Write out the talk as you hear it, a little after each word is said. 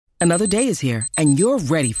Another day is here, and you're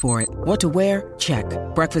ready for it. What to wear? Check.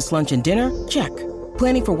 Breakfast, lunch, and dinner? Check.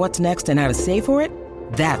 Planning for what's next and how to save for it?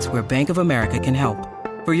 That's where Bank of America can help.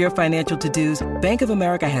 For your financial to-dos, Bank of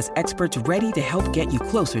America has experts ready to help get you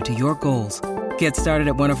closer to your goals. Get started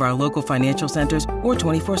at one of our local financial centers or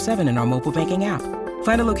 24/7 in our mobile banking app.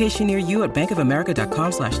 Find a location near you at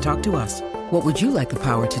bankofamerica.com/talktous. What would you like the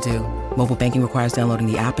power to do? Mobile banking requires downloading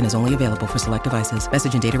the app and is only available for select devices.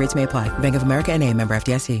 Message and data rates may apply. Bank of America N.A., member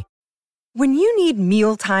FDIC. When you need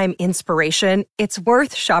mealtime inspiration, it's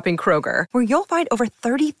worth shopping Kroger, where you'll find over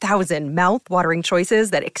 30,000 mouth-watering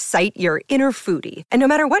choices that excite your inner foodie. And no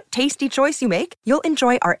matter what tasty choice you make, you'll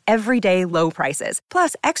enjoy our everyday low prices,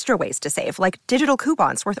 plus extra ways to save, like digital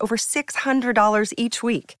coupons worth over $600 each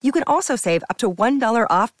week. You can also save up to $1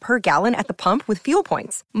 off per gallon at the pump with fuel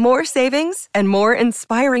points. More savings and more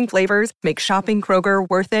inspiring flavors make shopping Kroger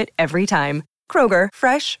worth it every time. Kroger,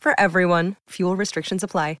 fresh for everyone. Fuel restrictions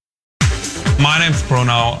apply. My name's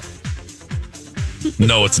Bruno.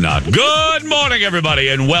 No, it's not. Good morning, everybody,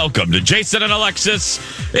 and welcome to Jason and Alexis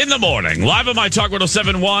in the morning. Live on My Talk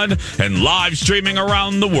 1071 and live streaming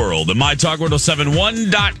around the world at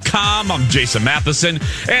MyTalk1071.com. I'm Jason Matheson,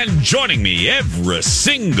 and joining me every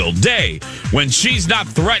single day when she's not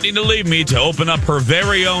threatening to leave me to open up her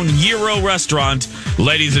very own Euro restaurant,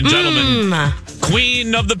 ladies and gentlemen,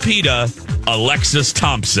 Queen of the Pita, Alexis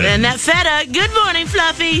Thompson. And that feta. Good morning,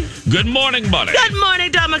 Fluffy. Good morning, buddy. Good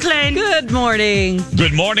morning, Don McClain. Good morning.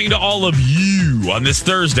 Good morning to all of you on this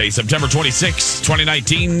Thursday, September 26,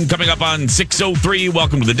 2019. Coming up on 6:03.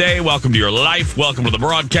 Welcome to the day. Welcome to your life. Welcome to the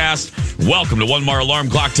broadcast. Welcome to One More Alarm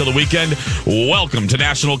Clock Till the Weekend. Welcome to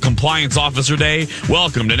National Compliance Officer Day.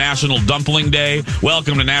 Welcome to National Dumpling Day.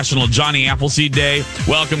 Welcome to National Johnny Appleseed Day.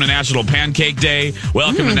 Welcome to National Pancake Day.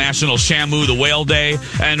 Welcome to National Shamu the Whale Day.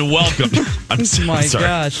 And welcome... I'm so my sorry.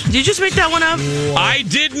 Gosh. Did you just make that one up? I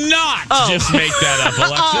did not just make that up,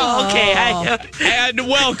 Alexis. Oh, okay. And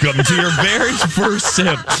welcome to your very first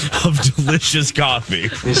sip of delicious coffee.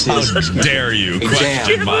 How dare you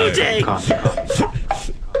question my coffee?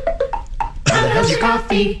 How the hell's your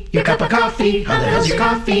coffee? Your cup of coffee? How the hell's your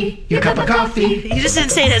coffee? Your cup of coffee? You just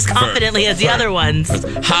didn't say it as confidently as the other ones.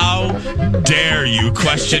 How dare you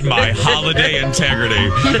question my holiday integrity?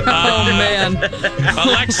 Oh, man.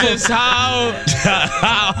 Alexis, how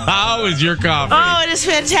is your coffee? Oh, it is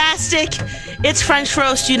fantastic. It's French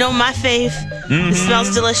roast, my fave. It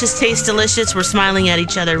smells delicious, tastes delicious. We're smiling at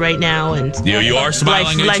each other right now. And You are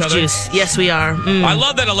smiling at each life other? Juice. Yes, we are. I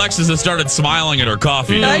love that Alexis has started smiling at her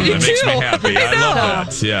coffee. I do That makes too. me happy. I love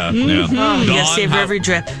that. Yeah. You gotta Dawn, savor every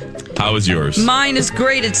drip. how is yours? Mine is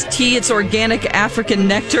great. It's tea. It's organic African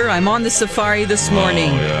nectar. I'm on the safari this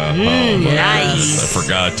morning. Oh, yeah. Nice. I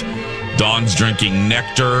forgot. Dawn's drinking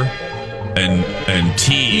nectar and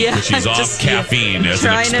tea. Yeah, She's off just, caffeine as an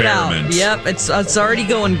trying experiment. it out. Yep, it's already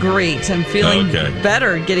going great. I'm feeling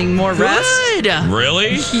better, getting more rest. Good.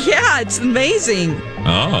 Really? Yeah, it's amazing.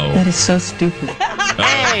 Oh. That is so stupid.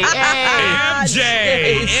 Hey.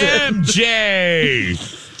 MJ.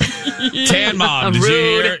 Tan Mom,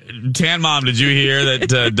 did you hear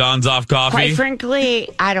that Dawn's off coffee? Quite frankly,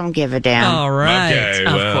 I don't give a damn. All right. Okay,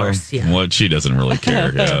 Of well, course, yeah. Well, she doesn't really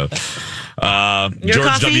care. Yeah.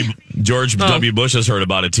 George W. Bush has heard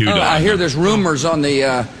about it too. I hear there's rumors on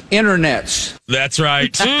the internets. That's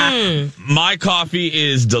right. My coffee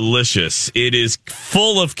is delicious. It is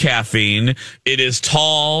full of caffeine. It is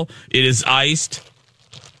tall. It is iced.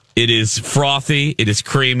 It is frothy. It is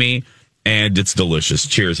creamy. And it's delicious.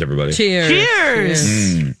 Cheers, everybody. Cheers.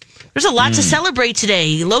 There's a lot to celebrate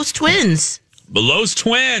today. Los Twins. The Los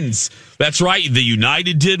Twins. That's right. The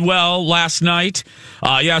United did well last night.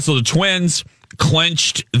 So the Twins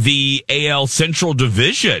clinched the AL Central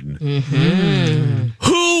Division.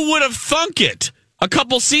 Who would have thunk it a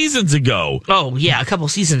couple seasons ago? Oh, yeah, a couple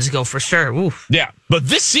seasons ago for sure. Oof. Yeah, but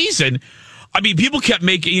this season, I mean, people kept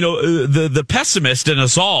making, the pessimist in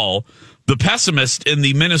us all, the pessimist in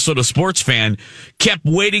the Minnesota sports fan kept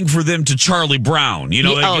waiting for them to Charlie Brown.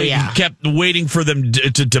 Kept waiting for them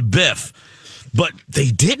to biff. But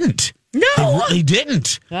they didn't. No, they really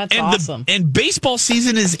didn't. That's awesome. And baseball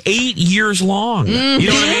season is 8 years long. You know what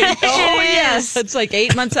I mean? Oh, yes. It's like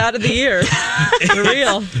 8 months out of the year. For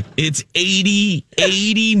real. It's 80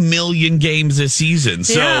 million games a season.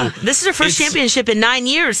 So yeah. This is our first championship in 9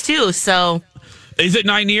 years, too. So is it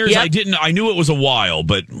 9 years? Yep. I knew it was a while,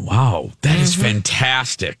 but wow, that is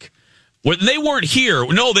fantastic. Well, they weren't here.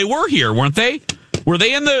 No, they were here, weren't they? Were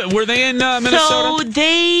they in Minnesota? So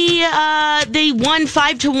they won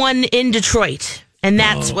 5-1 in Detroit, and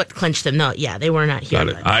that's what clinched them. No, yeah, they were not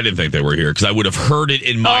here. I didn't think they were here because I would have heard it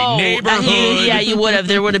in my neighborhood. You would have.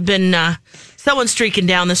 There would have been Someone's streaking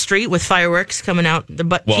down the street with fireworks coming out their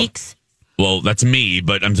butt cheeks. Well, that's me,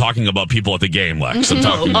 but I'm talking about people at the game, Lex. I'm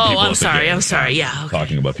talking about people I'm sorry. game. I'm sorry. Yeah. Okay.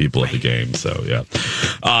 Talking about people at the game. So,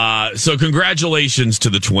 yeah. So, congratulations to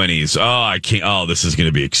the 20s. Oh, I can't. Oh, this is going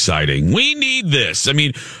to be exciting. We need this. I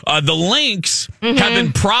mean, the Lynx have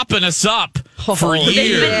been propping us up for years.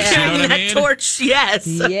 They've been carrying you know what that I mean? torch. Yes.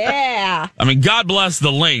 Yeah. I mean, God bless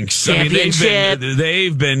the Lynx. I mean,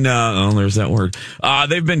 they've been there's that word.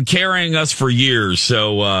 They've been carrying us for years.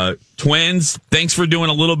 So, Twins, thanks for doing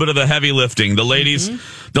a little bit of the heavy lifting. The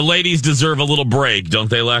ladies deserve a little break, don't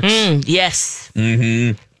they, Lex? Yes.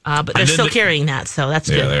 Mm-hmm. But they're still carrying that, so that's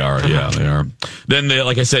good. Yeah, they are. Yeah, they are. Then,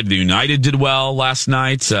 like I said, the United did well last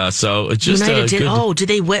night. So it's just United did. good. Oh, did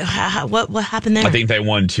they win? What happened there? I think they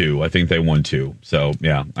won 2. So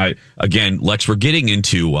yeah. Lex, we're getting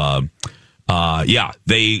into.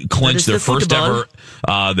 They clinched their first ever.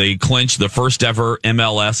 They clinched the first ever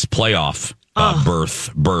MLS playoff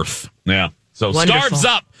berth. Yeah. So wonderful.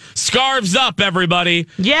 Scarves up, everybody.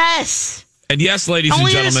 Yes. And yes, ladies Only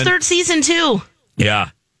and gentlemen. in his third season too. Yeah.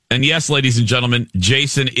 And yes, ladies and gentlemen,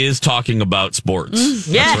 Jason is talking about sports.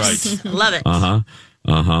 Yes. That's right. Love it.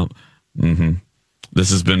 Mm-hmm.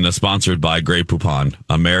 This has been sponsored by Grey Poupon,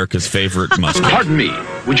 America's favorite mustard. Pardon me,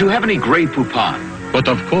 would you have any Grey Poupon? But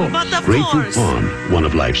of course. Grey Poupon, one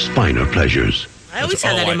of life's finer pleasures. I always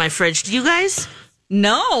have that in my fridge. Do you guys?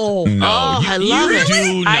 No. No, I love it.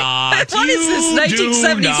 Do not. What is this,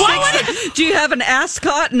 1976? Do you have an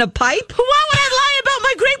ascot and a pipe? Why would I lie about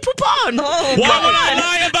my Grey Poupon? Oh, Why would I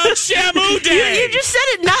lie about Shamu Day? You just said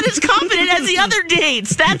it not as confident as the other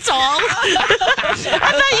dates. That's all. I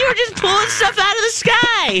thought you were just pulling stuff out of the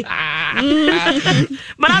sky.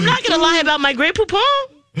 But I'm not going to lie about my Grey Poupon.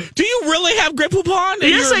 Do you really have Grey Poupon?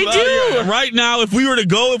 Yes, I do. Right now, if we were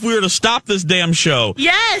to stop this damn show.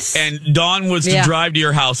 Yes. And Dawn was to drive to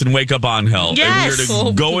your house and wake up on hell. Yes. And we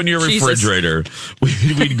were to go in your refrigerator.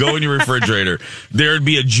 We'd go in your refrigerator. There'd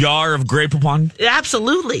be a jar of Grey Poupon.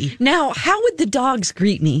 Absolutely. Now, how would the dogs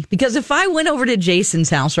greet me? Because if I went over to Jason's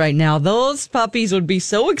house right now, those puppies would be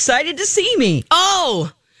so excited to see me.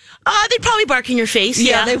 Oh. They'd probably bark in your face.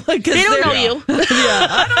 Yeah, they would. They don't know you.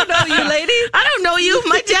 I don't know you, lady. I don't know you.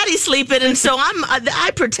 My daddy's sleeping, and so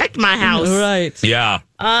I protect my house. Right. Yeah.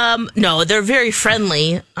 No, they're very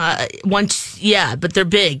friendly. But they're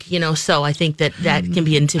big, so I think that can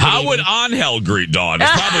be intimidating. How would Angel greet Dawn? Is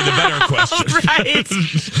probably the better question. Right.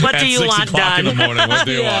 What do you want, 6 o'clock Dawn? in the morning, what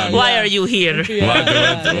do you want? Why are you here?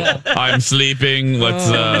 I'm sleeping. Let's.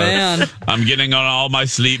 Man. I'm getting on all my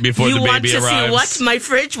sleep before the baby arrives. You want to see what? My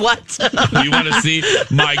fridge? What? You want to see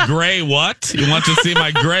my gray what? You want to see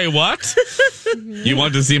my gray what? You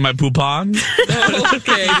want to see my poupon?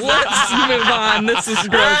 Okay, let's move on. This is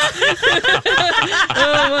gross.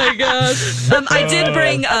 Oh my gosh. I did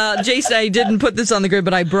bring Jason. I didn't put this on the grid,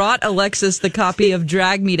 but I brought Alexis the copy of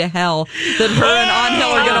Drag Me to Hell that her and Angel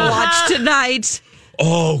are going to watch tonight.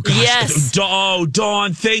 Oh, gosh. Yes. Oh,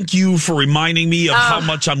 Dawn, thank you for reminding me of how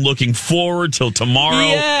much I'm looking forward till tomorrow.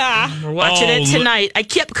 Yeah. We're watching it tonight. I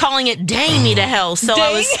kept calling it Dang Me to Hell. So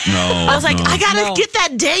I was like, I got to get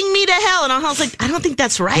that Dang Me to Hell. And I was like, I don't think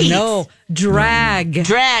that's right. No. Drag,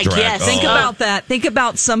 yes. Think about that. Think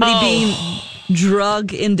about somebody being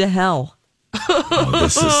drug into hell.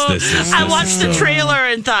 This is I watched the trailer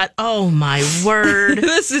and thought, oh, my word.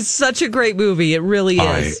 This is such a great movie. It really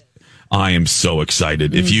is. I am so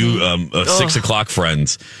excited. If you, 6 o'clock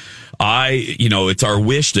friends, it's our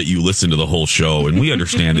wish that you listen to the whole show, and we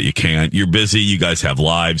understand that you can't. You're busy. You guys have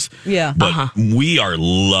lives. Yeah. But we are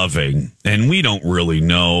loving, and we don't really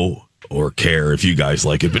know or care if you guys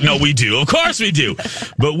like it. But no, we do. Of course we do.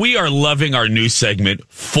 But we are loving our new segment,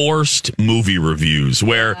 Forced Movie Reviews,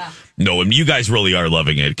 where... No, and you guys really are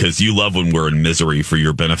loving it because you love when we're in misery for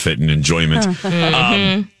your benefit and enjoyment.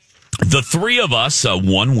 The three of us,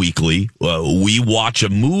 one weekly, we watch a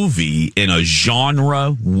movie in a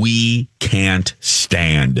genre we can't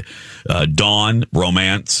stand. Dawn,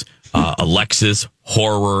 romance. Alexis,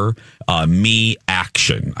 horror. Me,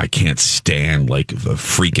 action. I can't stand like the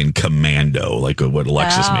freaking Commando, like what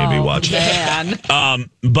Alexis made me watch.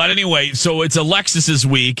 But anyway, so it's Alexis's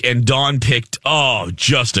week, and Dawn picked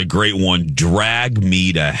just a great one. Drag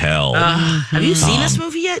Me to Hell. Have you seen this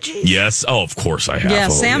movie yet, Jay? Yes. Oh, of course I have. Yeah,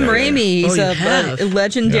 Sam Raimi. He's a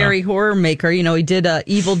legendary horror maker. He did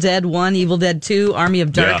Evil Dead 1, Evil Dead 2, Army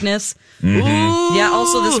of Darkness. Yeah,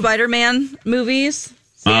 also the Spider-Man movies.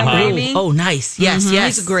 Sam Raimi. Oh, nice. Yes,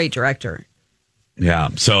 yes. He's a great director. Yeah.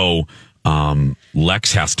 So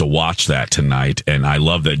Lex has to watch that tonight, and I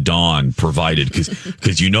love that Dawn provided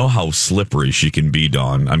because you know how slippery she can be,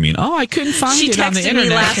 Dawn. I mean, I couldn't find it on the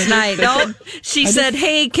internet. She texted me last night. No, she said,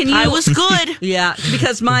 "Hey, can you?" I was good. Yeah,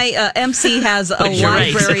 because my MC has a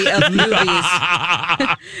library of movies.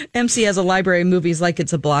 MC has a library of movies like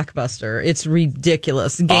it's a Blockbuster. It's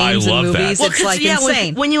ridiculous. Games and movies. That. It's like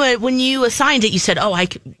insane. When you assigned it, you said, "Oh, I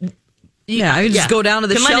could." I just go down to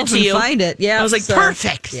the shelf and find it. Yeah, I was like,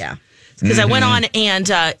 perfect. Yeah. Because I went on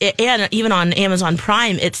and even on Amazon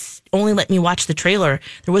Prime, it's only let me watch the trailer.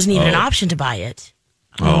 There wasn't even an option to buy it.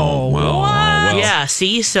 Oh, well. Yeah,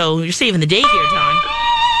 see? So you're saving the day here, Don.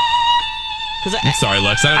 I'm sorry,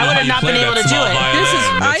 Lex. I would have not been able to do it.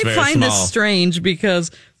 I find this strange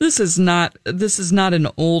because this is not an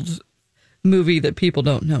old movie that people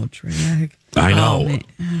don't know. Drag. I know,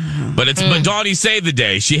 but Donnie saved the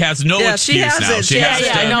day. She has no excuse she has now. It. She has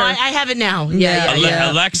to. No, I have it now.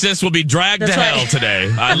 Yeah. Alexis will be dragged to hell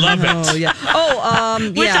today. I love it. Oh yeah.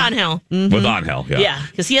 With Angel. With Angel. Yeah. Yeah,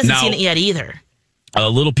 because he hasn't seen it yet either.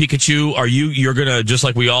 Little Pikachu, you're gonna, just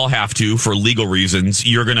like we all have to for legal reasons,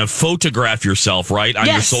 you're gonna photograph yourself, right, on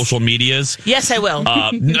your social medias? Yes, I will.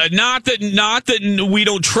 Not that we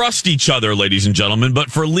don't trust each other, ladies and gentlemen, but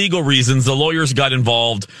for legal reasons, the lawyers got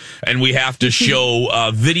involved, and we have to show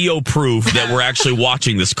video proof that we're actually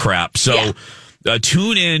watching this crap. So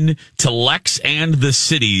tune in to Lex and the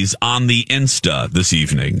Cities on the Insta this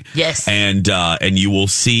evening. Yes, and you will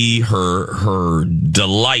see her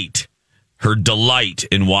delight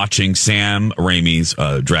in watching Sam Raimi's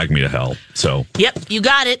Drag Me to Hell. So, yep, you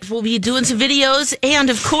got it. We'll be doing some videos. And,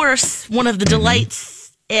 of course, one of the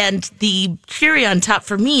delights and the cherry on top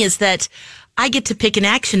for me is that I get to pick an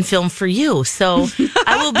action film for you. So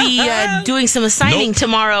I will be doing some assigning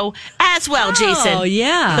tomorrow as well, Jason. Oh,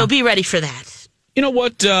 yeah. So be ready for that. You know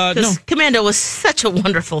what? No. Commando was such a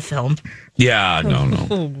wonderful film. Yeah, no.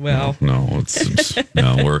 Oh, well. No,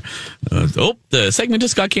 we're... the segment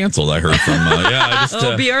just got canceled, I heard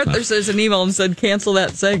from... B. Arthur says an email and said, cancel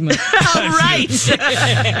that segment. All right.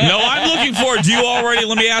 No, I'm looking forward. Do you already...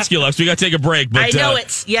 Let me ask you, Lex. We got to take a break. But, I know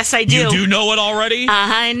it. Yes, I do. You do know it already?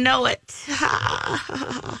 I know it.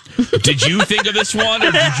 Did you think of this one,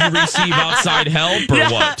 or did you receive outside help, or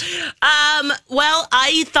what? Well,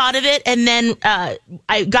 I thought of it, and then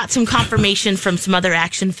I got some confirmation from some other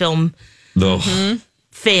action film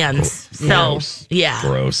fans. Gross.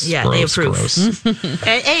 Gross. Yeah, they approve. Gross.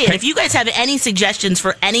 and if you guys have any suggestions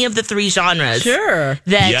for any of the three genres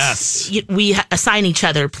that we assign each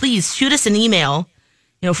other, please shoot us an email.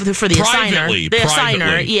 For the privately,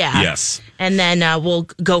 assigner. Yeah. Yes. And then we'll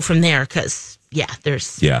go from there because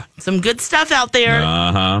there's some good stuff out there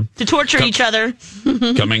to torture each other.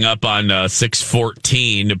 Coming up on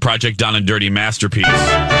 6/14, Project Down and Dirty Masterpiece.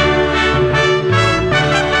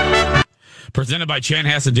 Presented by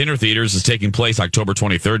Chanhassen Dinner Theaters is taking place October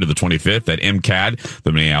 23rd to the 25th at MCAD,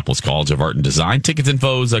 the Minneapolis College of Art and Design. Tickets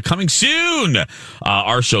info is coming soon.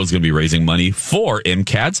 Our show is going to be raising money for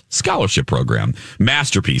MCAD's scholarship program.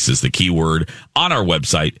 Masterpiece is the key word on our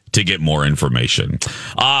website to get more information.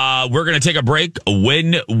 We're going to take a break.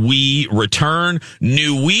 When we return,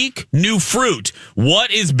 new week, new fruit.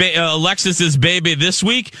 What is Alexis's baby this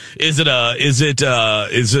week? Is it a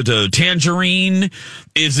tangerine?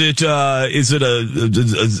 Is it a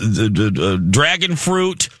dragon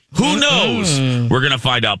fruit? Who knows? We're going to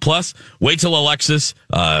find out. Plus, wait till Alexis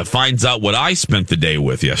finds out what I spent the day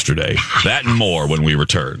with yesterday. That and more when we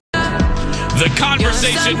return. The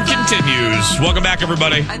conversation continues. Welcome back,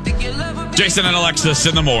 everybody. Jason and Alexis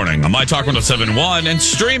in the morning on My Talk 107.1 and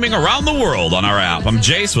streaming around the world on our app. I'm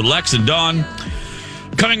Jace with Lex and Dawn.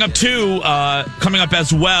 Coming up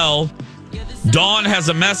as well, Dawn has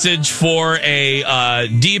a message for a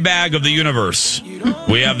D-bag of the universe.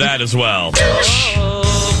 We have that as well.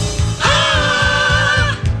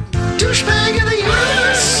 Douchebag of the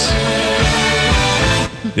universe.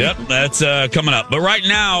 Yep, that's coming up. But right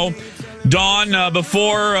now, Dawn,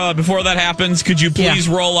 before that happens, could you please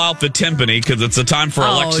roll out the timpani? Because it's a time for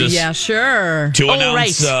Alexis sure. to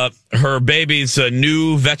announce her baby's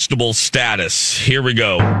new vegetable status. Here we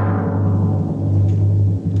go.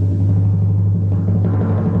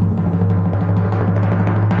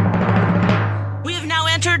 We have now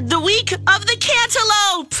entered the week of the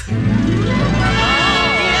cantaloupe.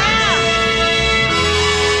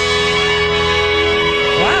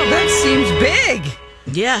 Wow, that seems big.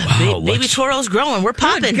 Yeah, baby Toro's growing. We're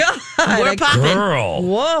popping. We're popping. Girl.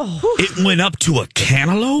 Whoa. It went up to a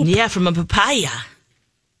cantaloupe? Yeah, from a papaya.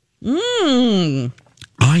 I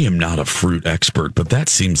I am not a fruit expert, but that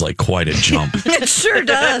seems like quite a jump. It sure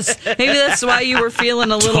does. Maybe that's why you were feeling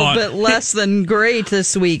a little bit less than great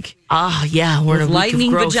this week. Oh, yeah. We're in a week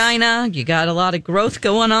lightning of growth. vagina. You got a lot of growth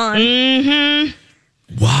going on.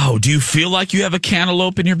 Mm-hmm. Wow. Do you feel like you have a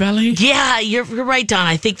cantaloupe in your belly? Yeah, you're right, Don.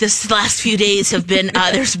 I think this last few days have been,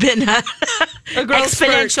 there's been a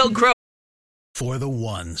exponential growth. For the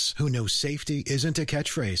ones who know safety isn't a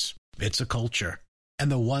catchphrase, it's a culture. And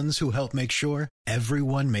the ones who help make sure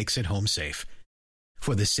everyone makes it home safe.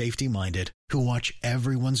 For the safety-minded who watch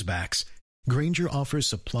everyone's backs, Grainger offers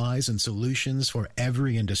supplies and solutions for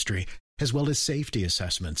every industry, as well as safety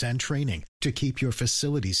assessments and training to keep your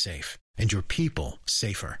facilities safe and your people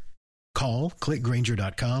safer. Call,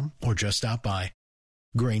 clickgrainger.com, or just stop by.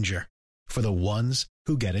 Grainger, for the ones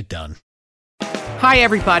who get it done. Hi,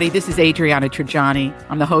 everybody. This is Adriana Trajani.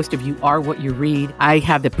 I'm the host of You Are What You Read. I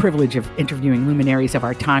have the privilege of interviewing luminaries of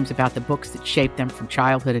our times about the books that shaped them from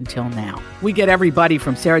childhood until now. We get everybody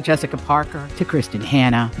from Sarah Jessica Parker to Kristen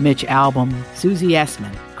Hanna, Mitch Albom, Susie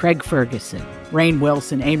Essman, Craig Ferguson, Rainn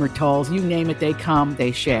Wilson, Amor Tolls, you name it, they come,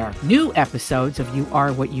 they share. New episodes of You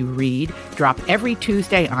Are What You Read drop every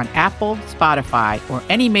Tuesday on Apple, Spotify, or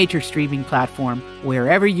any major streaming platform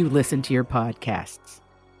wherever you listen to your podcasts.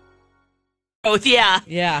 Oh, yeah.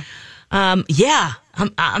 Yeah. Yeah.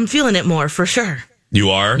 I'm feeling it more, for sure.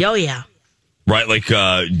 You are? Oh, yeah. Right, like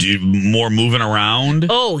more moving around?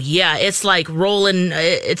 Oh, yeah. It's like rolling.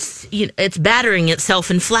 It's battering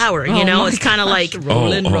itself in flour, you know? It's kind of like...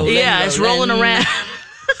 rolling. Yeah, it's rolling around.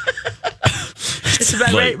 It's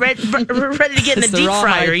about ready to get in the deep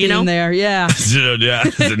fryer, you know? There, yeah.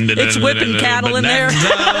 It's whipping cattle in there.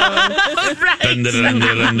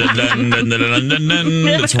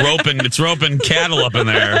 It's roping cattle up in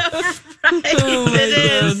there.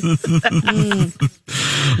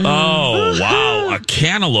 Oh, wow. A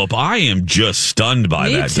cantaloupe. I am just stunned by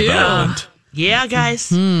that development. Yeah,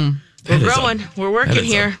 guys. We're growing. We're working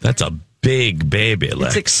here. That's a big baby, Lex.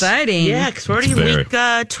 It's exciting. Yeah, because we're already week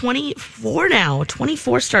 24 now.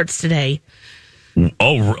 24 starts today.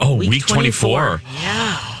 Oh, week 24.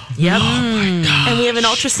 Yeah. Yep. Oh, my gosh. And we have an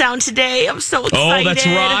ultrasound today. I'm so excited. Oh, that's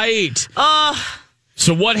right. Oh.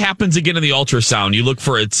 So what happens again in the ultrasound? You look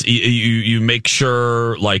for its. You make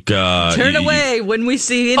sure like turn away when we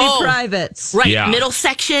see any privates. Right, middle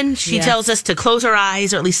section. She tells us to close our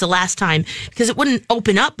eyes, or at least the last time, because it wouldn't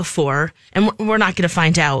open up before, and we're not going to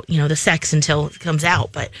find out, the sex until it comes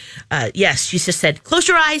out. But yes, she just said close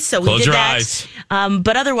your eyes, so we did that. Eyes.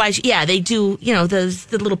 But otherwise, yeah, they do.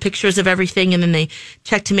 The little pictures of everything, and then they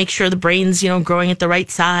check to make sure the brain's growing at the right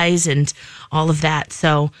size and all of that.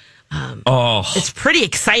 So. It's pretty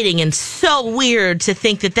exciting and so weird to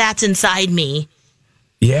think that that's inside me.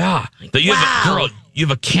 Yeah. That you have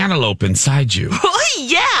a cantaloupe inside you. Oh,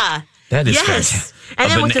 yeah. That is fantastic. And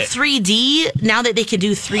then with the 3D, now that they can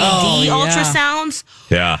do 3D ultrasounds.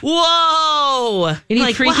 Yeah. Whoa.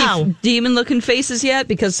 Any freaky demon-looking faces yet?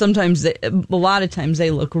 Because sometimes, a lot of times,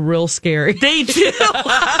 they look real scary. They do.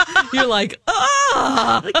 You're like,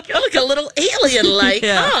 You're like a little alien-like,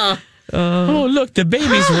 huh? Oh, look, the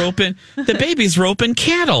baby's roping. The baby's roping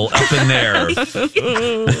cattle up in there.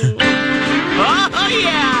 Oh,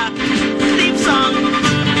 yeah. Theme song.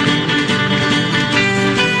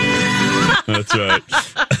 That's right.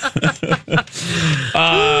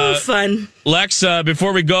 Fun. Lex,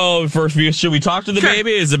 before we go, should we talk to the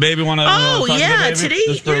baby? Does the baby want to talk to the baby? Today,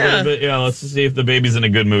 just for a little bit? Yeah, let's see if the baby's in a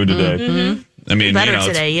good mood today. Mm-hmm. I mean, better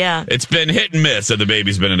today, yeah. It's been hit and miss that the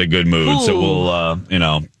baby's been in a good mood. Ooh. So we'll,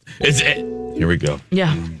 here we go.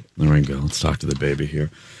 Yeah. There we go. Let's talk to the baby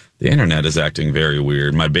here. The internet is acting very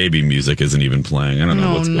weird. My baby music isn't even playing. I don't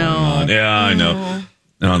know what's going on. Yeah, I know.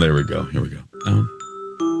 Oh, there we go. Here we go.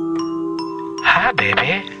 Hi,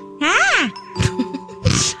 baby. Hi.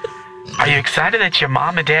 Are you excited that your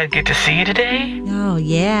mom and dad get to see you today? Oh,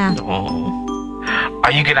 yeah. Oh.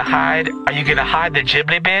 Are you gonna hide the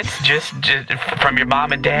Ghibli bits just from your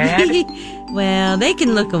mom and dad? Well, they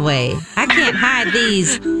can look away. I can't hide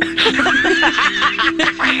these.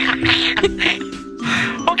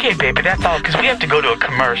 Okay, baby, that's all, because we have to go to a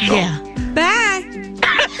commercial. Yeah. Bye.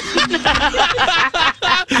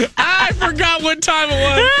 I forgot what time it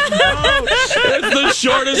was. It's the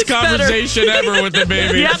shortest conversation ever with the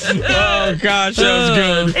baby. Yep. Oh, gosh, that was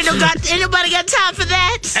good. Ain't nobody got time for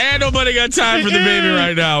that. And nobody got time for the baby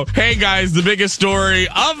right now. Hey, guys, the biggest story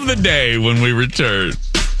of the day when we return.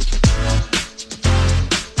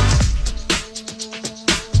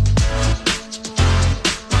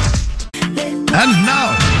 And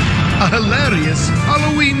now, a hilarious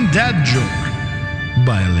Halloween dad joke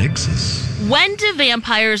by Alexis. When do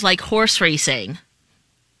vampires like horse racing?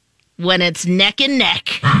 when it's neck and neck.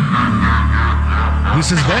 This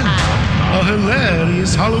has been a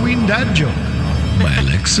hilarious Halloween dad joke by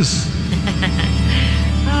Alexis.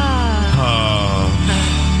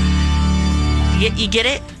 You get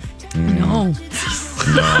it? No.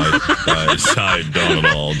 No, I don't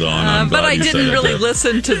at all, Dawn. But I didn't really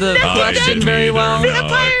listen to the question very well.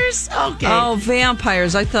 Vampires? Okay. Oh,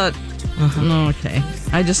 vampires. I thought, okay.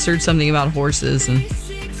 I just heard something about horses. And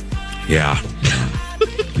Yeah.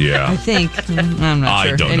 I think. I'm not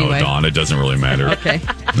sure. I don't know, Dawn. It doesn't really matter. Okay.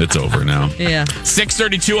 It's over now. Yeah.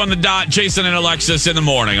 6:32 on the dot. Jason and Alexis in the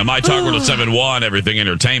morning. On My Talk 107.1, everything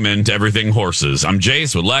entertainment, everything horses. I'm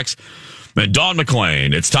Jace with Lex and Dawn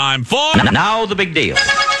McClain. It's time for... Now the big deal.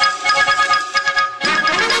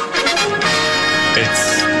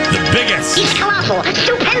 It's the biggest. It's colossal. It's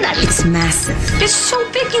stupendous. It's massive. It's so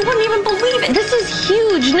big you wouldn't even believe it. This is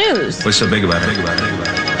huge news. What's so big about it?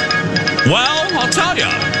 Well, I'll tell you.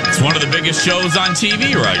 It's one of the biggest shows on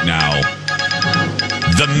TV right now.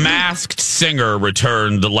 The Masked Singer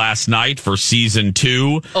returned last night for season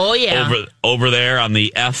 2. Oh, yeah. Over there on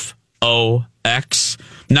the FOX.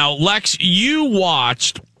 Now, Lex, you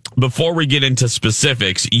watched, before we get into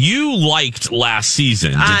specifics, you liked last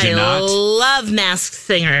season, did you not? I love Masked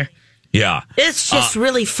Singer. Yeah. It's just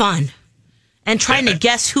really fun. And trying to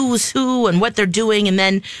guess who's who and what they're doing. And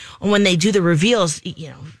then when they do the reveals,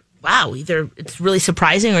 wow, either it's really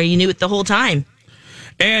surprising or you knew it the whole time.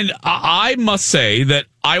 And I must say that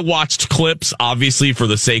I watched clips, obviously, for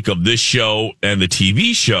the sake of this show and the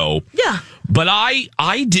TV show. Yeah. But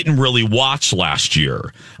I didn't really watch last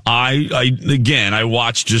year. I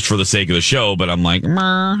watched just for the sake of the show, but I'm like,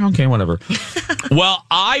 okay, whatever. Well,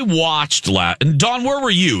 I watched Dawn, where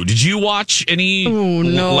were you? Did you watch any? Oh,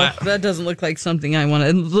 no. That doesn't look like something I want to.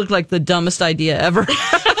 It looked like the dumbest idea ever.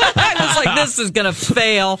 I was like, this is going to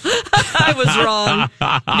fail. I was wrong.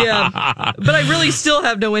 Yeah. But I really still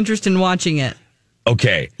have no interest in watching it.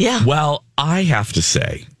 Okay. Yeah. Well, I have to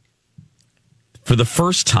say, for the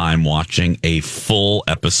first time watching a full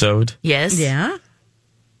episode. Yes. Yeah.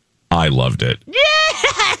 I loved it.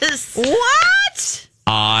 Yes. What?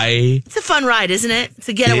 It's a fun ride, isn't it? It's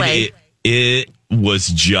a getaway. It was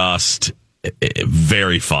just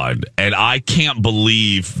very fun. And I can't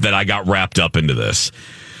believe that I got wrapped up into this.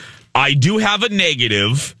 I do have a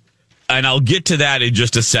negative, and I'll get to that in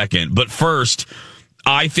just a second. But first,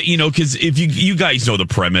 I think, because if you guys know the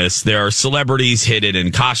premise, there are celebrities hidden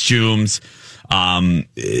in costumes.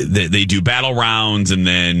 They do battle rounds, and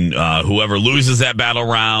then whoever loses that battle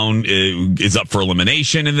round is up for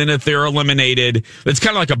elimination. And then if they're eliminated, it's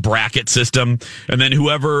kind of like a bracket system. And then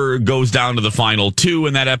whoever goes down to the final 2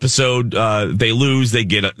 in that episode, they lose. They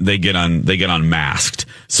get unmasked.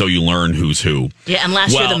 So you learn who's who. Yeah, and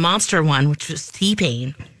last year the monster one, which was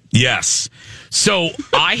T-Pain. Yes. So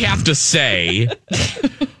I have to say,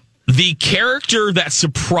 the character that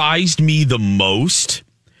surprised me the most,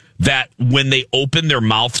 that when they opened their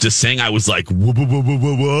mouth to sing, I was like, what?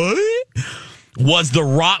 Was the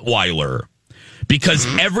Rottweiler. Because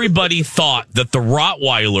everybody thought that the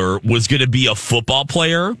Rottweiler was going to be a football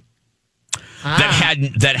player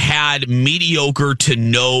that had mediocre to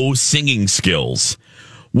no singing skills.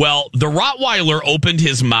 Well, the Rottweiler opened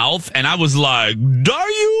his mouth, and I was like,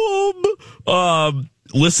 damn!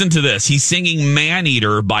 Listen to this. He's singing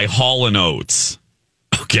Man-Eater by Hall & Oates.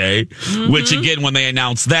 Okay? Mm-hmm. Which, again, when they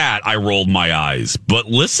announced that, I rolled my eyes. But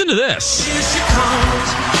listen to this. Here she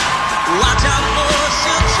comes. Watch out for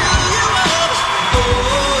she'll chew you up.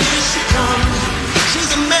 Oh, here she comes. She's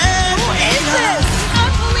a man. Who is this?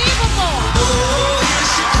 Unbelievable. Oh, here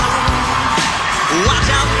she comes. Watch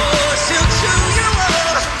out for she'll chew you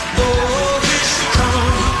up. Oh, here she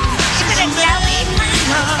comes. Is it a jelly?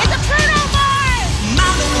 It's a Pruno bar.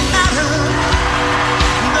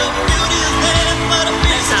 The beauty is there, but a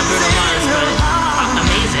That's not Bruno Mars, but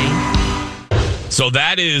amazing. So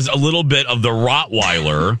that is a little bit of the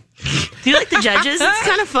Rottweiler. Do you like the judges? It's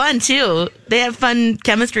kind of fun, too. They have fun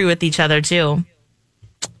chemistry with each other, too.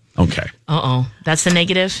 Okay. That's the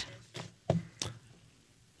negative?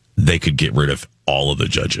 They could get rid of all of the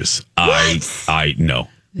judges. What? No.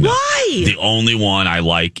 Why? The only one I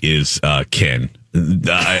like is Ken.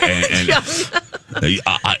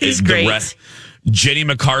 He's great. Jenny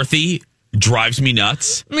McCarthy drives me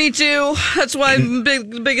nuts. Me too. That's why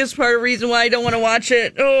the biggest part of the reason why I don't want to watch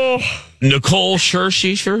it. Oh, Nicole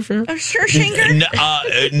Scherzinger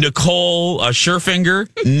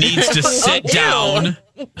needs to sit down.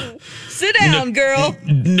 Sit down, girl.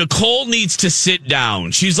 Nicole needs to sit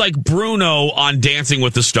down. She's like Bruno on Dancing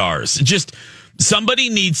with the Stars. Just somebody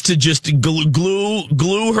needs to just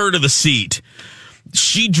glue her to the seat.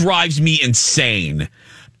 She drives me insane.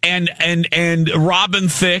 and Robin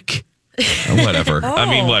Thicke. Whatever. I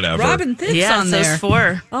mean, whatever. Robin Thicke's on there. those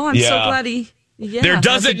 4. Oh, I'm so glad he. Yeah, there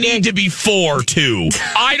doesn't need to be 4, too.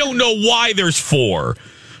 I don't know why there's 4.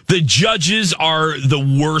 The judges are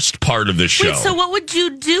the worst part of the show. Wait, so what would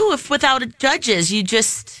you do if without judges? You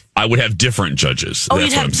just... I would have different judges. Oh, That's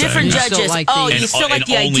you'd have what I'm different saying. judges. You still like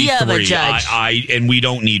the idea of a judge. And we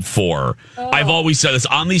don't need 4. I've always said this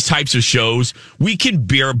on these types of shows. We can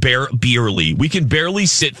barely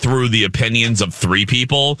sit through the opinions of 3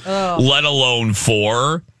 people, let alone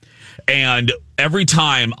 4. And every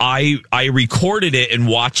time I recorded it and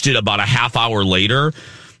watched it about a half hour later,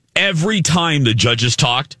 every time the judges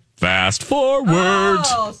talked, fast forward.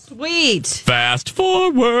 Oh, sweet. Fast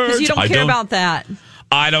forward. Because you don't care about that.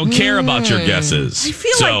 I don't care about your guesses. I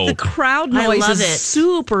feel like the crowd noise is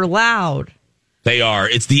super loud. They are.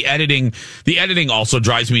 It's the editing. The editing also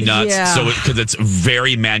drives me nuts. Yeah. So because it's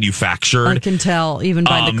very manufactured. I can tell even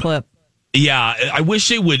by the clip. Yeah, I wish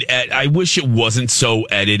they would. I wish it wasn't so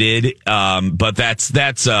edited. But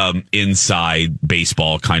that's inside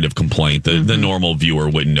baseball kind of complaint. The normal viewer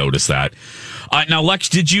wouldn't notice that. Now, Lex,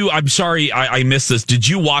 did you? I'm sorry, I missed this. Did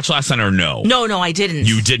you watch last night or no? No, I didn't.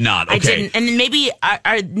 You did not. Okay. I didn't. And maybe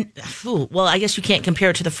well, I guess you can't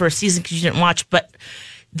compare it to the first season because you didn't watch. But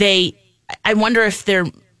I wonder if they're.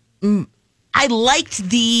 I liked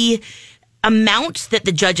the amount that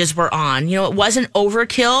the judges were on. You know, it wasn't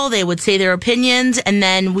overkill. They would say their opinions, and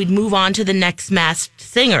then we'd move on to the next Masked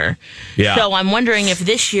Singer. Yeah. So I'm wondering if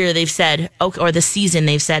this year they've said, or this season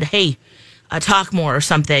they've said, hey, talk more or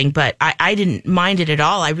something. But I didn't mind it at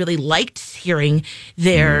all. I really liked hearing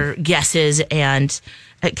their guesses and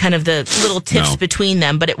kind of the little tips between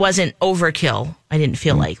them. But it wasn't overkill. I didn't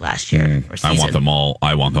feel like last year or season.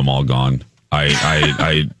 I want them all gone.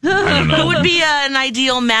 I don't know. Who would be an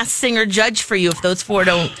ideal Masked Singer judge for you if those 4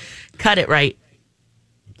 don't cut it right?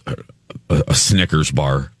 A Snickers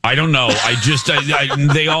bar. I don't know.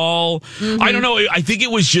 They all. I don't know. I think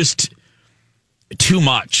it was just too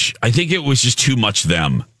much. I think it was just too much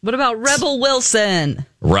them. What about Rebel Wilson?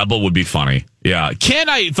 Rebel would be funny. Yeah, Ken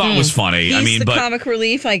I thought was funny. He's the comic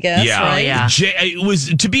relief, I guess. Yeah, right? Yeah. It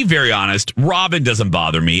was, to be very honest, Robin doesn't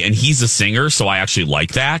bother me, and he's a singer, so I actually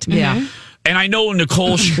like that. Yeah. And I know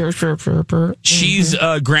Nicole, she's a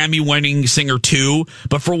Grammy-winning singer too,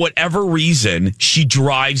 but for whatever reason, she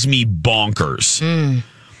drives me bonkers.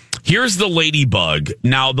 Here's the Ladybug.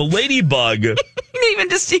 Now, the Ladybug... Even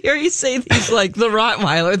just to hear you say these, like the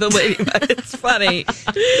Rottweiler, the Ladybug, it's funny.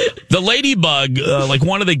 The Ladybug, like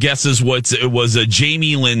one of the guesses was a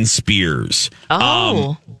Jamie Lynn Spears.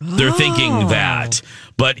 They're thinking that.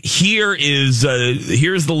 But here's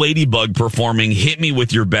the Ladybug performing "Hit Me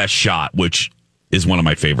With Your Best Shot," which is one of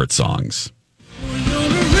my favorite songs.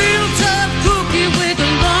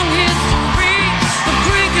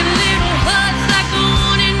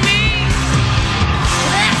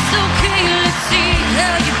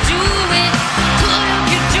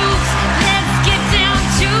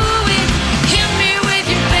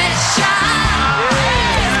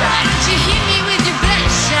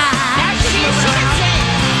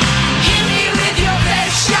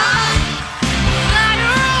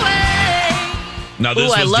 Now, this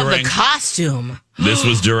was I love during, the costume. This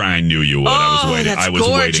was during. I knew you would. I was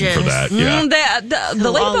waiting for that. Yeah.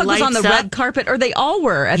 The Ladybug was on the red carpet, or they all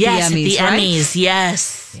were at the Emmys. Emmys,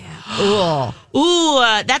 yes. Yeah. Ooh,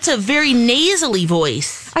 that's a very nasally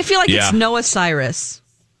voice. I feel like it's Noah Cyrus,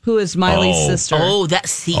 who is Miley's sister.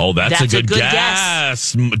 That's a good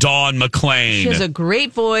guess. Dawn McClain. She has a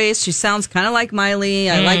great voice. She sounds kind of like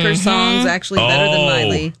Miley. I like her songs actually better than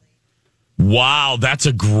Miley. Wow, that's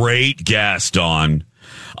a great guess, Dawn.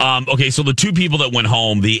 Okay, so the 2 people that went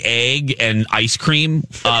home, the egg and ice cream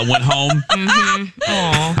went home.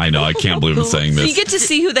 I know, I can't believe I'm saying this. So you get to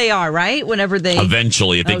see who they are, right? Whenever they...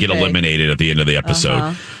 Eventually, if they get eliminated at the end of the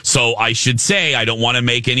episode. So I should say, I don't want to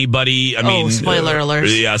make anybody... spoiler alert.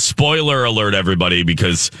 Yeah, spoiler alert, everybody,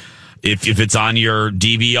 because... If it's on your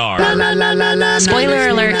DVR. Spoiler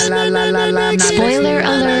alert. Spoiler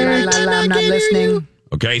alert. I'm not listening.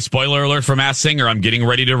 Okay, spoiler alert for Masked Singer. I'm getting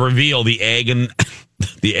ready to reveal the egg and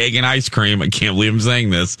ice cream. I can't believe I'm saying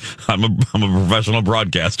this. I'm a professional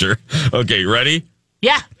broadcaster. Okay, ready?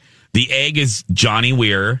 Yeah. The egg is Johnny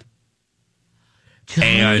Weir.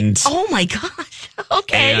 And oh my gosh.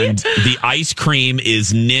 Okay. And the ice cream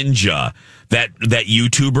is Ninja. That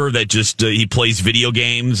YouTuber that just he plays video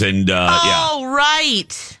games and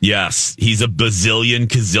right. Yes, he's a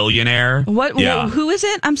bazillionaire. What? Yeah. Who is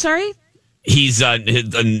it? I'm sorry. He's a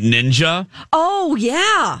ninja. Oh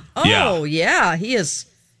yeah. Yeah. He's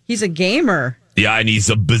a gamer. Yeah, and he's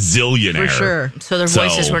a bazillionaire for sure. So their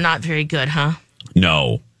voices were not very good, huh?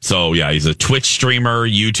 No. So, yeah, he's a Twitch streamer,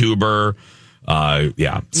 YouTuber.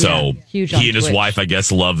 So huge he and his Twitch. wife, I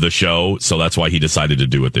guess, love the show. So that's why he decided to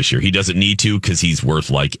do it this year. He doesn't need to because he's worth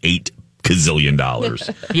like $8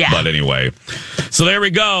 gazillion. Yeah. But anyway, so there we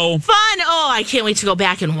go. Fun. Oh, I can't wait to go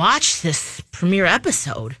back and watch this premiere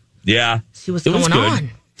episode. Yeah. See what's It was going good. on.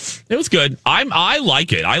 It was good. I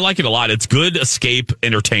like it. I like it a lot. It's good escape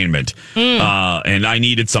entertainment. And I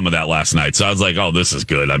needed some of that last night. So I was like, oh, this is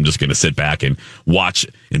good. I'm just going to sit back and watch.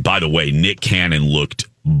 And by the way, Nick Cannon looked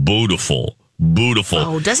beautiful. Beautiful.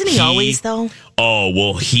 Oh, doesn't he always, though? Oh,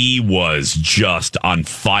 well, he was just on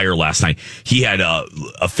fire last night. He had a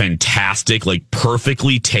fantastic, like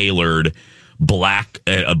perfectly tailored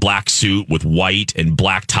a black suit with white and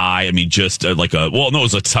black tie. I mean, just it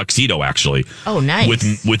was a tuxedo actually. Oh, nice.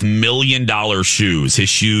 With $1 million shoes. His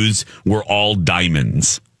shoes were all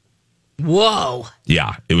diamonds. Whoa.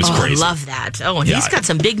 Yeah, it was crazy. I love that. Oh, and he's got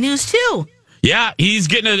some big news too. Yeah, he's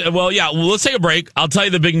getting well, let's take a break. I'll tell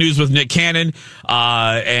you the big news with Nick Cannon.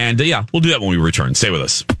 We'll do that when we return. Stay with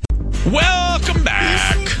us. Welcome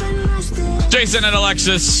back. Jason and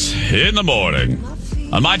Alexis in the morning.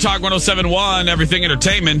 On My Talk 107.1, everything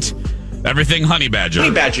entertainment, everything Honey Badger.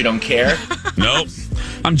 Honey Badger don't care. Nope.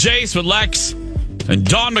 I'm Jace with Lex and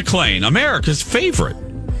Dawn McClain, America's favorite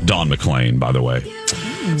Dawn McClain, by the way.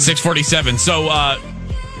 647. So,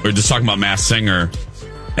 we're just talking about Masked Singer,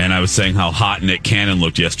 and I was saying how hot Nick Cannon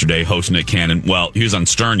looked yesterday, host Nick Cannon. Well, he was on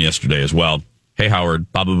Stern yesterday as well. Hey,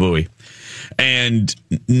 Howard, Baba Booey. And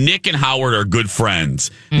Nick and Howard are good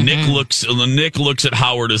friends. Mm-hmm. Nick looks at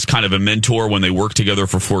Howard as kind of a mentor when they worked together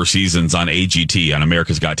for 4 seasons on AGT, on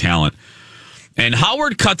America's Got Talent. And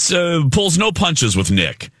Howard pulls no punches with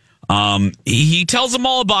Nick. He tells him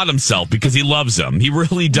all about himself because he loves him. He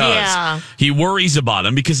really does. Yeah. He worries about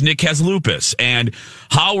him because Nick has lupus. And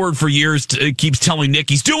Howard for years keeps telling Nick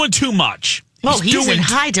he's doing too much. Oh, he's in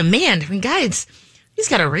high demand. I mean, guys, he's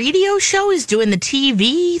got a radio show. He's doing the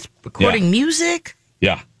TV, recording music.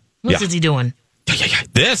 Yeah. What else is he doing? Yeah.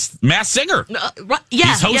 This Masked Singer.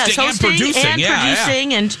 He's hosting and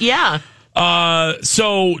producing.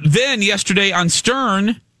 So then yesterday on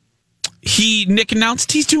Stern, Nick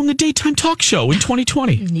announced he's doing a daytime talk show in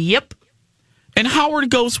 2020. Yep. And Howard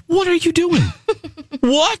goes, "What are you doing?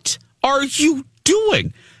 What are you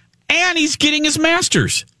doing?" And he's getting his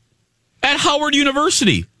master's at Howard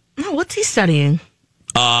University. Oh, what's he studying?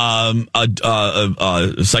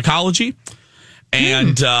 Psychology.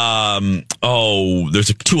 And,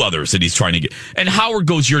 there's 2 others that he's trying to get. And Howard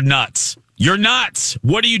goes, "You're nuts. You're nuts.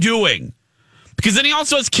 What are you doing?" Because then he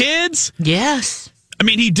also has kids. Yes. I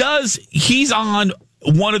mean, he does. He's on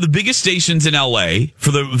one of the biggest stations in L.A. for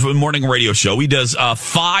the morning radio show. He does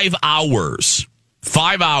 5 hours.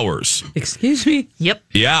 5 hours. Excuse me? Yep.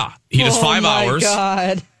 Yeah. He does 5 hours. Oh, my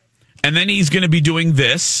God. And then he's going to be doing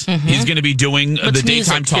this. Mm-hmm. He's going to be doing the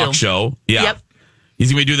daytime talk show. Yeah. Yep.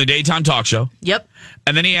 He's going to be doing the daytime talk show. Yep.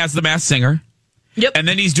 And then he has the Masked Singer. Yep. And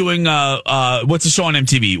then he's doing, what's the show on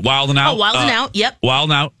MTV? Wild and Out? Oh, Wild and Out. Yep. Wild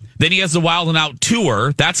and Out. Then he has the Wild and Out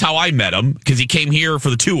tour. That's how I met him, because he came here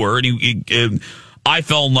for the tour, and I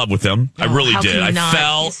fell in love with him. I really did. I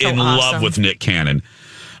fell in love with Nick Cannon.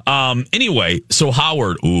 Anyway, so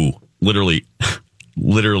Howard, literally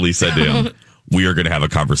said to him, "We are going to have a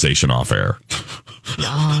conversation off air."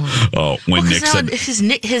 When Nick said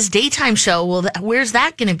his daytime show, well, where's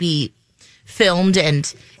that going to be filmed,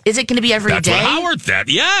 and is it going to be every day? That's what Howard said.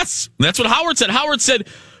 Yes, that's what Howard said. Howard said,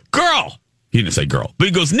 "Girl." He didn't say girl, but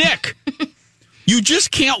he goes, "Nick, you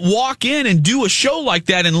just can't walk in and do a show like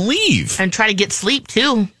that and leave. And try to get sleep,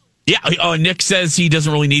 too." Yeah, Nick says he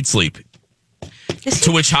doesn't really need sleep.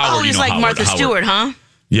 To which Howard, he's like Martha Stewart, huh?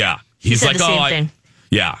 Yeah. He's like, the same thing.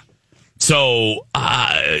 Yeah. So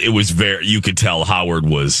it was you could tell Howard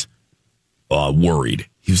was worried.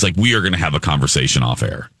 He was like, "We are going to have a conversation off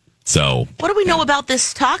air." So what do we know about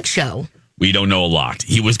this talk show? We don't know a lot.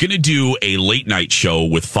 He was going to do a late night show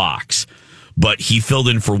with Fox, but he filled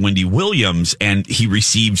in for Wendy Williams, and he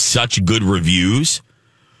received such good reviews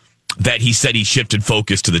that he said he shifted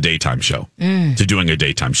focus to the daytime show, to doing a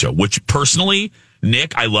daytime show, which personally,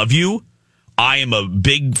 Nick, I love you. I am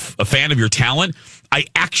a fan of your talent. I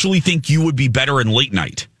actually think you would be better in late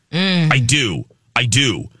night. I do.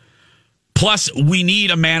 Plus, we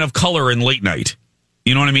need a man of color in late night.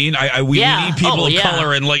 You know what I mean? We need people of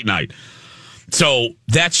color in late night. So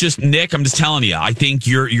that's just Nick. I'm just telling you. I think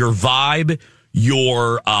your vibe,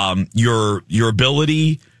 your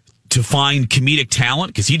ability to find comedic talent,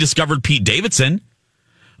 because he discovered Pete Davidson.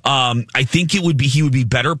 I think he would be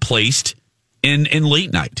better placed in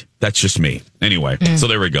late night. That's just me. Anyway, so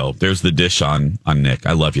there we go. There's the dish on Nick.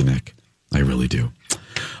 I love you, Nick. I really do.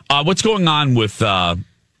 What's going on with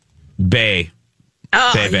Bae.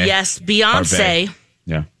 Oh, Bae. yes, Beyonce. Bae.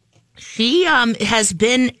 Yeah. She has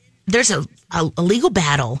been, there's a legal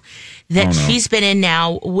battle that she's been in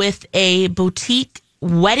now with a boutique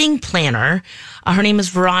wedding planner. Her name is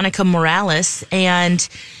Veronica Morales, and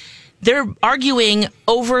they're arguing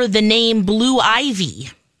over the name Blue Ivy.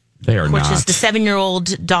 They are which not. is the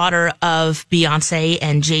 7-year-old daughter of Beyonce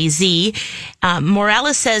and Jay-Z.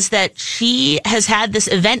 Morales says that she has had this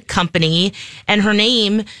event company, and her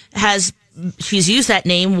name she's used that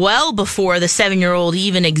name well before the 7-year-old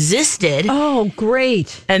even existed. Oh,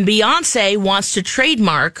 great. And Beyonce wants to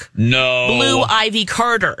trademark Blue Ivy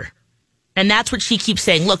Carter. And that's what she keeps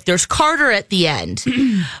saying. Look, there's Carter at the end.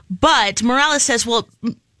 But Morales says, well,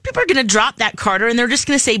 people are going to drop that Carter and they're just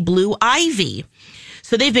going to say Blue Ivy.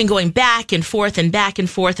 So they've been going back and forth,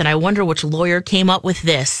 and I wonder which lawyer came up with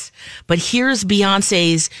this. But here's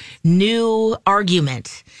Beyonce's new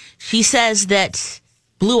argument. She says that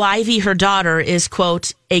Blue Ivy, her daughter, is,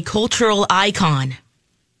 quote, a cultural icon.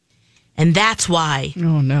 And that's why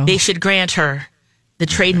they should grant her the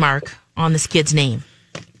trademark on this kid's name.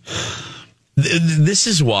 This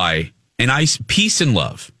is why, peace and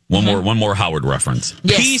love. One more Howard reference.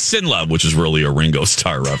 Yes. Peace and love, which is really a Ringo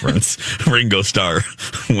Starr reference. Ringo Starr,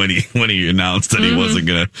 when he announced that he wasn't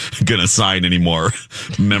gonna sign any more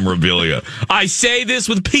memorabilia. I say this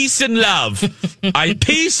with peace and love.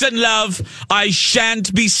 Peace and love. I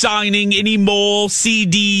shan't be signing any more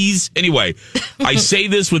CDs. Anyway, I say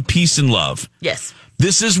this with peace and love. Yes.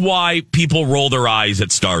 This is why people roll their eyes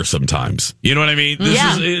at stars sometimes. You know what I mean?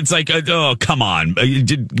 It's like, oh, come on.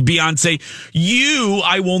 Beyonce,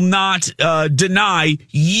 I will not deny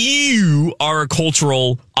you are a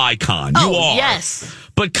cultural icon. You are. Yes.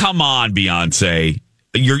 But come on, Beyonce.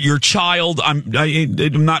 Your child, I'm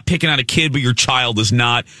not picking on a kid, but your child is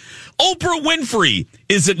not. Oprah Winfrey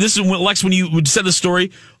this is Lex, when you said the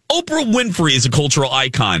story. Oprah Winfrey is a cultural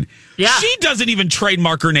icon. Yeah. She doesn't even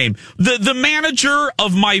trademark her name. The manager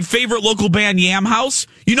of my favorite local band, Yam House,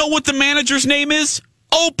 you know what the manager's name is?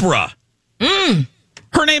 Oprah.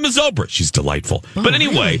 Her name is Oprah. She's delightful. Oh, but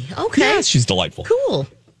anyway. Really? Okay. Yes, she's delightful. Cool.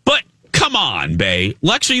 But come on, Bae.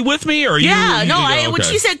 Lex, are you with me? Or are yeah, you when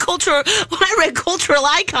she said when I read cultural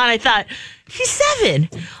icon, I thought, she's 7.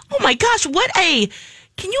 Oh my gosh,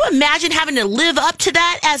 can you imagine having to live up to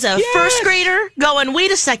that as a first grader? Going,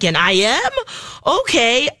 wait a second, I am?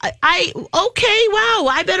 Okay. Okay, wow,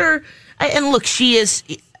 I better. And look, she is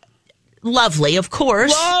lovely, of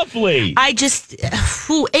course. Lovely. I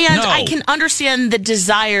can understand the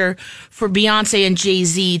desire for Beyonce and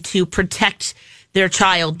Jay-Z to protect their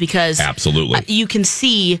child because absolutely you can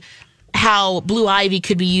see how Blue Ivy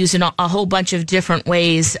could be used in a whole bunch of different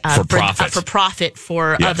ways for profit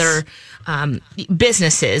for other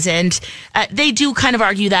businesses. And they do kind of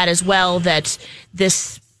argue that as well, that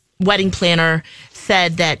this wedding planner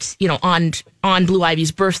said that, on Blue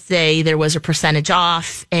Ivy's birthday, there was a percentage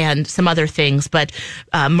off and some other things. But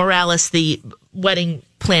Morales, the wedding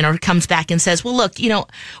planner, comes back and says, well, look,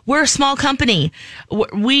 we're a small company.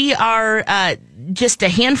 We are just a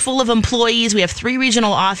handful of employees. We have 3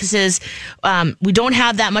 regional offices. We don't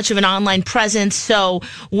have that much of an online presence. So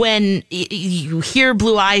when you hear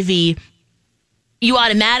Blue Ivy, you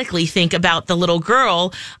automatically think about the little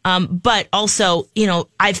girl. But also,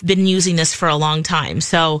 I've been using this for a long time.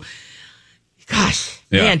 So, gosh,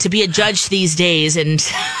 man, to be a judge these days and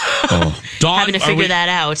Dawn, having to figure that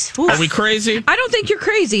out. Are we crazy? I don't think you're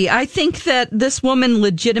crazy. I think that this woman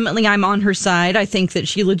legitimately, I'm on her side. I think that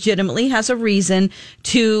she legitimately has a reason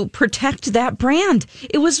to protect that brand.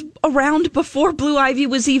 It was around before Blue Ivy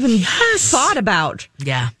was even thought about.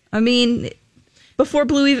 Yeah. I mean, before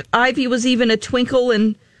Blue Ivy was even a twinkle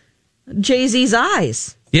in Jay-Z's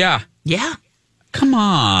eyes. Yeah. Yeah. Come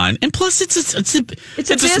on. And plus, it's a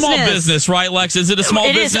small business, right, Lex? Is it a small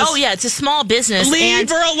business? It is. Oh, yeah, it's a small business. Leave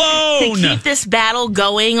her alone. To keep this battle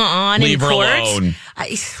going on in court. Leave her alone.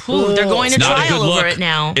 They're going to trial over it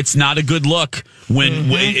now. It's not a good look when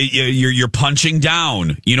you're punching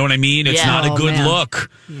down. You know what I mean? It's not a good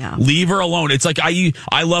look. Yeah. Leave her alone. It's like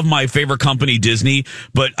I love my favorite company, Disney,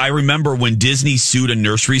 but I remember when Disney sued a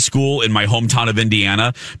nursery school in my hometown of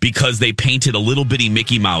Indiana because they painted a little bitty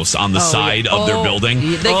Mickey Mouse on the side of their building.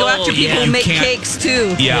 They go after people who make cakes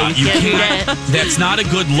too. Yeah, you can't. That's not a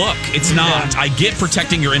good look. It's not. I get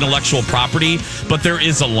protecting your intellectual property, but there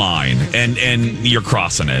is a line, and you're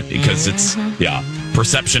crossing it because it's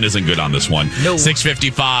perception isn't good on this one. No.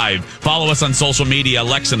 6:55. Follow us on social media.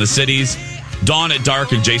 Lex in the Cities, Dawn at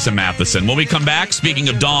Dark, and Jason Matheson. When we come back, speaking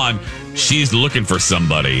of Dawn, she's looking for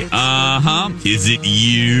somebody. Is it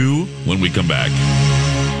you? When we come back.